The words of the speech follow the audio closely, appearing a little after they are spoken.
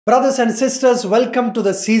Brothers and sisters, welcome to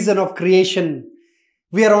the season of creation.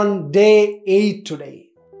 We are on day 8 today.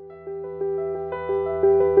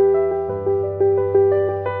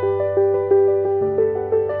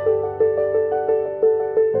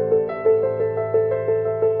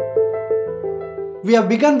 We have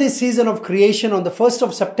begun this season of creation on the 1st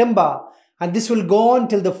of September, and this will go on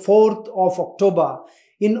till the 4th of October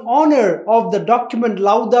in honor of the document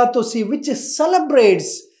Laudato Si, which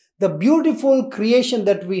celebrates the beautiful creation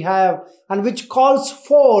that we have and which calls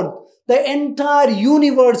forth the entire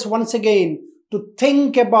universe once again to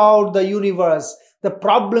think about the universe, the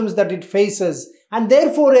problems that it faces, and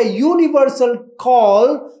therefore a universal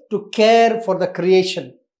call to care for the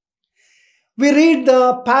creation. We read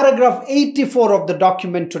the paragraph 84 of the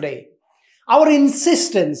document today. Our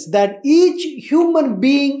insistence that each human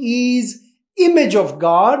being is image of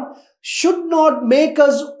God should not make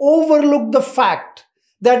us overlook the fact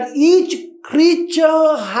that each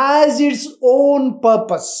creature has its own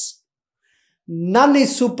purpose. None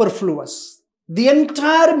is superfluous. The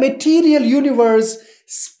entire material universe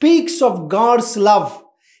speaks of God's love,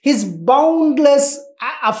 His boundless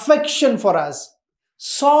affection for us.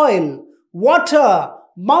 Soil, water,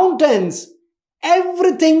 mountains,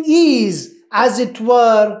 everything is, as it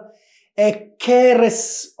were, a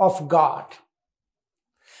caress of God.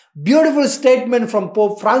 Beautiful statement from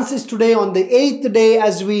Pope Francis today on the 8th day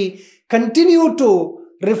as we continue to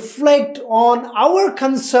reflect on our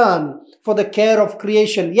concern for the care of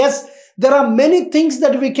creation. Yes, there are many things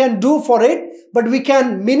that we can do for it, but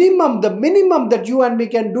the minimum that you and me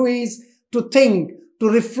can do is to think, to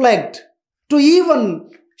reflect, to even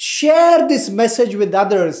share this message with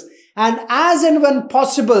others, and as and when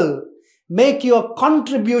possible, make your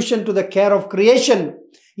contribution to the care of creation.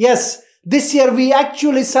 Yes, this year we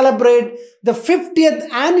actually celebrate the 50th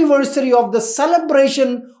anniversary of the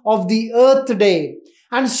celebration of the Earth Day.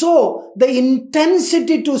 And so the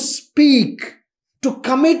intensity to speak, to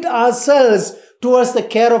commit ourselves towards the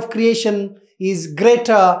care of creation is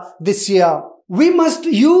greater this year. We must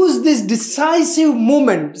use this decisive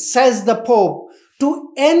moment, says the Pope,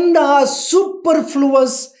 to end our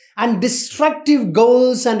superfluous and destructive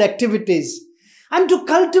goals and activities, and to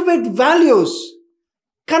cultivate values,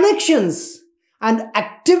 connections, and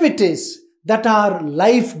activities that are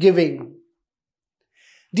life-giving.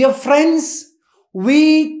 Dear friends,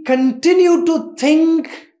 we continue to think,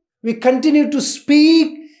 we continue to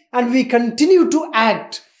speak, and we continue to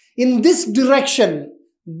act in this direction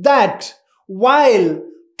that while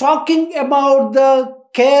talking about the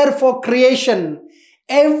care for creation,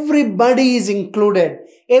 everybody is included.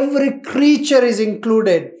 Every creature is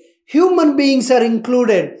included. Human beings are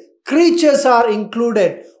included. Creatures are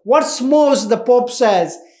included. What's most, the Pope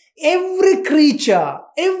says, every creature,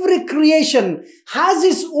 every creation has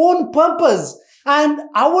its own purpose. And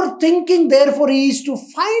our thinking, therefore, is to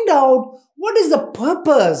find out what is the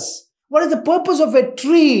purpose. What is the purpose of a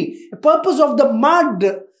tree? The purpose of the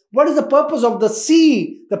mud? What is the purpose of the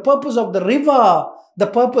sea? The purpose of the river? The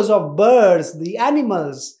purpose of birds, the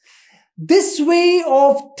animals? This way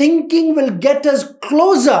of thinking will get us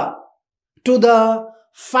closer to the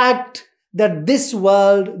fact that this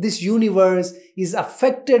world, this universe is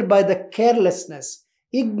affected by the carelessness,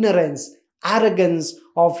 ignorance, arrogance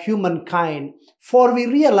of humankind. For we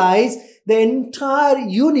realize the entire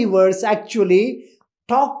universe actually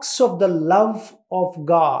talks of the love of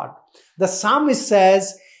God. The psalmist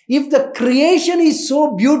says, if the creation is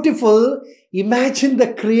so beautiful, imagine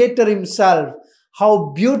the Creator Himself. How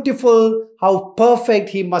beautiful, how perfect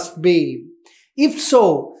He must be. If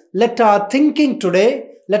so, let our thinking today,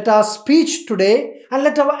 let our speech today, and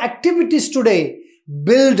let our activities today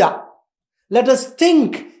build up. Let us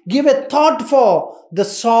think, give a thought for the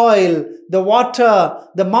soil, the water,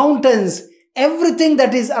 the mountains, everything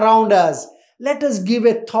that is around us. Let us give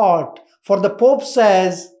a thought, for the Pope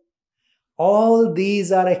says, all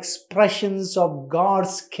these are expressions of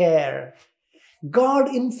God's care. God,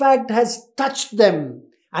 in fact, has touched them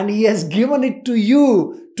and He has given it to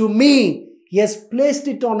you, to me. He has placed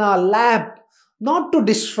it on our lap, not to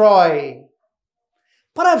destroy,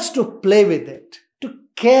 perhaps to play with it, to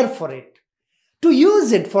care for it, to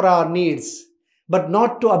use it for our needs, but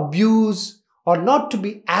not to abuse or not to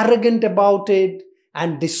be arrogant about it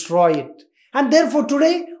and destroy it. And therefore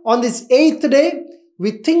today, on this 8th day,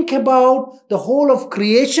 we think about the whole of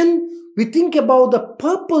creation. We think about the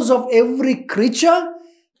purpose of every creature,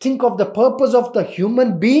 think of the purpose of the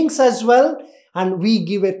human beings as well, and we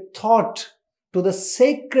give a thought to the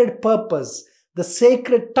sacred purpose, the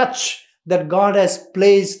sacred touch that God has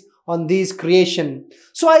placed on these creation.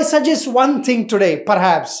 So I suggest one thing today,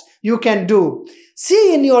 perhaps you can do.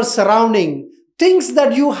 See in your surrounding, things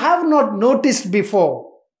that you have not noticed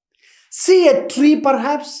before. See a tree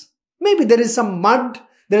perhaps. Maybe there is some mud,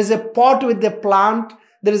 there is a pot with a plant,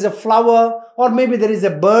 there is a flower, or maybe there is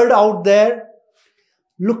a bird out there.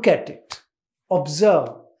 Look at it. Observe.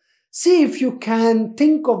 See if you can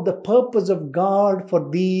think of the purpose of God for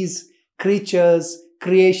these creatures,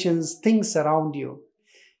 creations, things around you.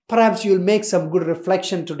 Perhaps you will make some good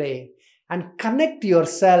reflection today and connect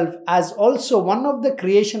yourself as also one of the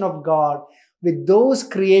creation of God with those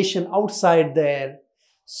creation outside there,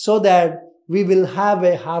 so that we will have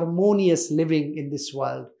a harmonious living in this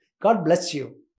world. God bless you.